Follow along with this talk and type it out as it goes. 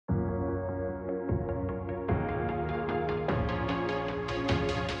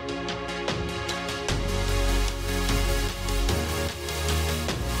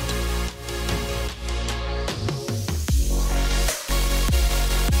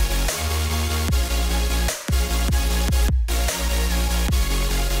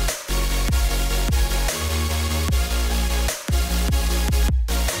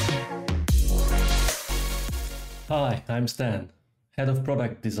I'm Stan, Head of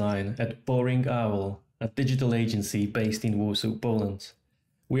Product Design at Boring Owl, a digital agency based in Warsaw, Poland.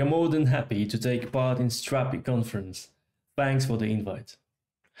 We are more than happy to take part in Strapi conference. Thanks for the invite.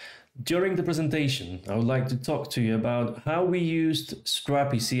 During the presentation, I would like to talk to you about how we used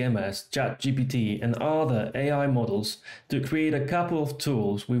Strapi CMS, ChatGPT and other AI models to create a couple of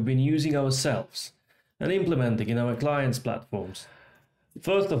tools we've been using ourselves and implementing in our clients' platforms.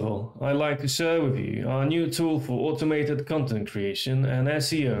 First of all, I'd like to share with you our new tool for automated content creation and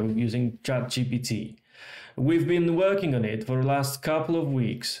SEO using ChatGPT. We've been working on it for the last couple of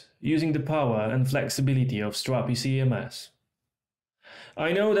weeks, using the power and flexibility of Strapi CMS.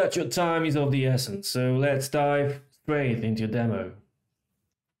 I know that your time is of the essence, so let's dive straight into a demo.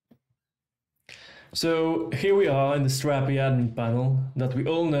 So here we are in the Strapi admin panel that we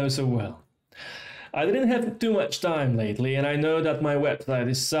all know so well. I didn't have too much time lately, and I know that my website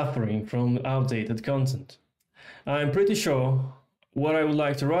is suffering from outdated content. I'm pretty sure what I would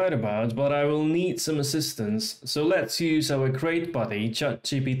like to write about, but I will need some assistance, so let's use our great buddy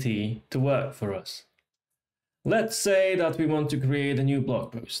ChatGPT to work for us. Let's say that we want to create a new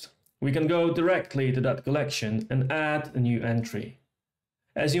blog post. We can go directly to that collection and add a new entry.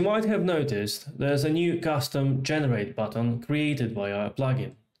 As you might have noticed, there's a new custom generate button created via our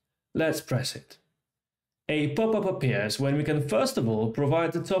plugin. Let's press it. A pop-up appears when we can first of all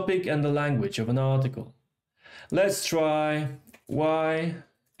provide the topic and the language of an article. Let's try why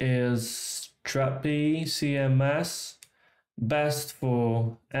is Strapi CMS best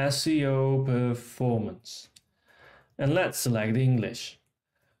for SEO performance? And let's select English.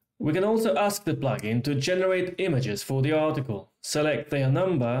 We can also ask the plugin to generate images for the article, select their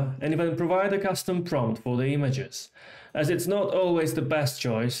number and even provide a custom prompt for the images, as it's not always the best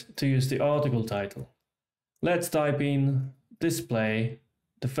choice to use the article title. Let's type in display,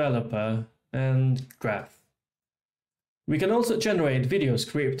 developer and graph. We can also generate video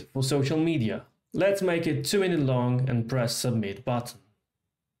script for social media. Let's make it 2 minutes long and press submit button.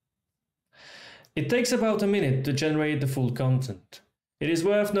 It takes about a minute to generate the full content. It is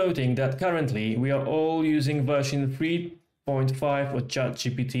worth noting that currently we are all using version 3.5 of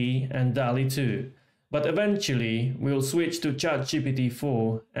ChatGPT and DALL-E 2. But eventually, we'll switch to ChatGPT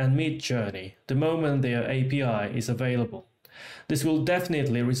 4 and Midjourney the moment their API is available. This will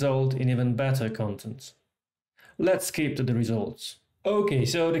definitely result in even better content. Let's skip to the results. Okay,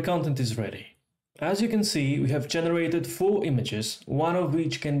 so the content is ready. As you can see, we have generated 4 images, one of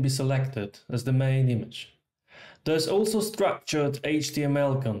which can be selected as the main image. There's also structured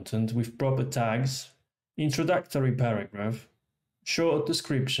HTML content with proper tags, introductory paragraph, short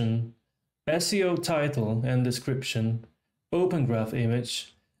description, SEO title and description, open graph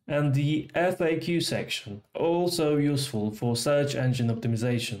image, and the FAQ section, also useful for search engine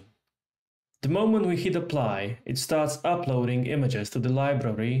optimization. The moment we hit apply, it starts uploading images to the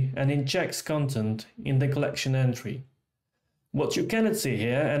library and injects content in the collection entry. What you cannot see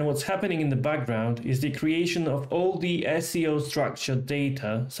here and what's happening in the background is the creation of all the SEO structured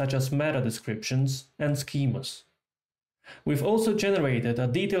data such as meta descriptions and schemas. We've also generated a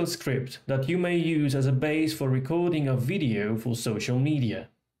detailed script that you may use as a base for recording a video for social media.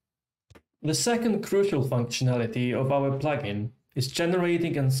 The second crucial functionality of our plugin is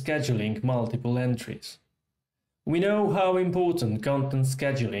generating and scheduling multiple entries. We know how important content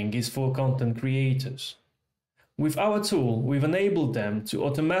scheduling is for content creators. With our tool, we've enabled them to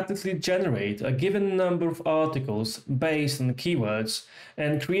automatically generate a given number of articles based on keywords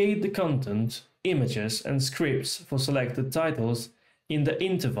and create the content, images and scripts for selected titles in the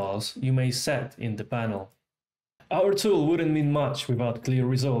intervals you may set in the panel. Our tool wouldn't mean much without clear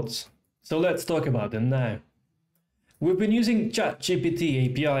results, so let's talk about them now. We've been using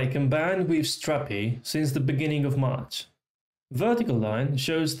ChatGPT API combined with Strapi since the beginning of March. Vertical line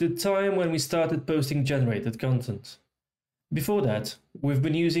shows the time when we started posting generated content. Before that, we've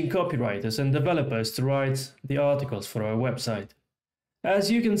been using copywriters and developers to write the articles for our website.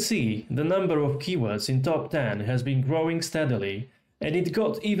 As you can see, the number of keywords in top 10 has been growing steadily, and it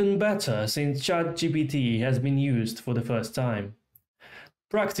got even better since ChatGPT has been used for the first time.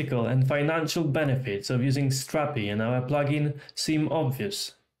 Practical and financial benefits of using Strapi and our plugin seem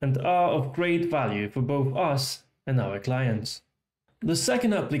obvious and are of great value for both us and our clients. The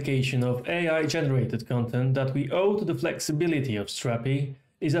second application of AI-generated content that we owe to the flexibility of Strapi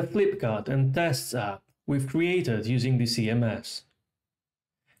is a Flipkart and tests app we've created using the CMS.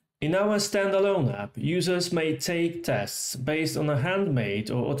 In our standalone app, users may take tests based on a handmade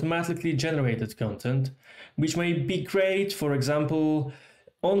or automatically generated content, which may be great, for example,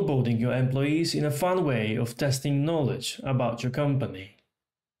 onboarding your employees in a fun way of testing knowledge about your company.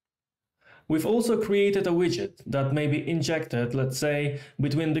 We've also created a widget that may be injected, let's say,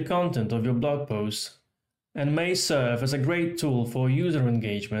 between the content of your blog posts and may serve as a great tool for user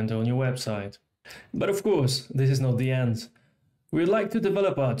engagement on your website. But of course, this is not the end. We'd like to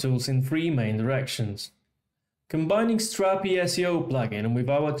develop our tools in three main directions. Combining Strapi SEO plugin with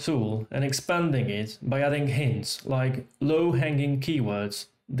our tool and expanding it by adding hints like low-hanging keywords,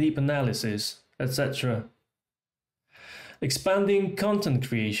 deep analysis, etc. Expanding content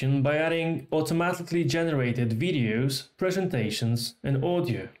creation by adding automatically generated videos, presentations, and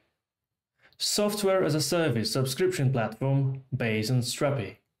audio. Software as a service subscription platform based on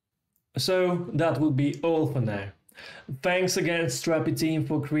Strapi. So that would be all for now. Thanks again Strapi team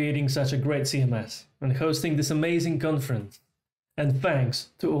for creating such a great CMS and hosting this amazing conference. And thanks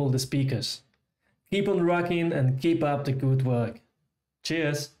to all the speakers. Keep on rocking and keep up the good work.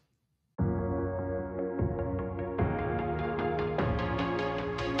 Cheers!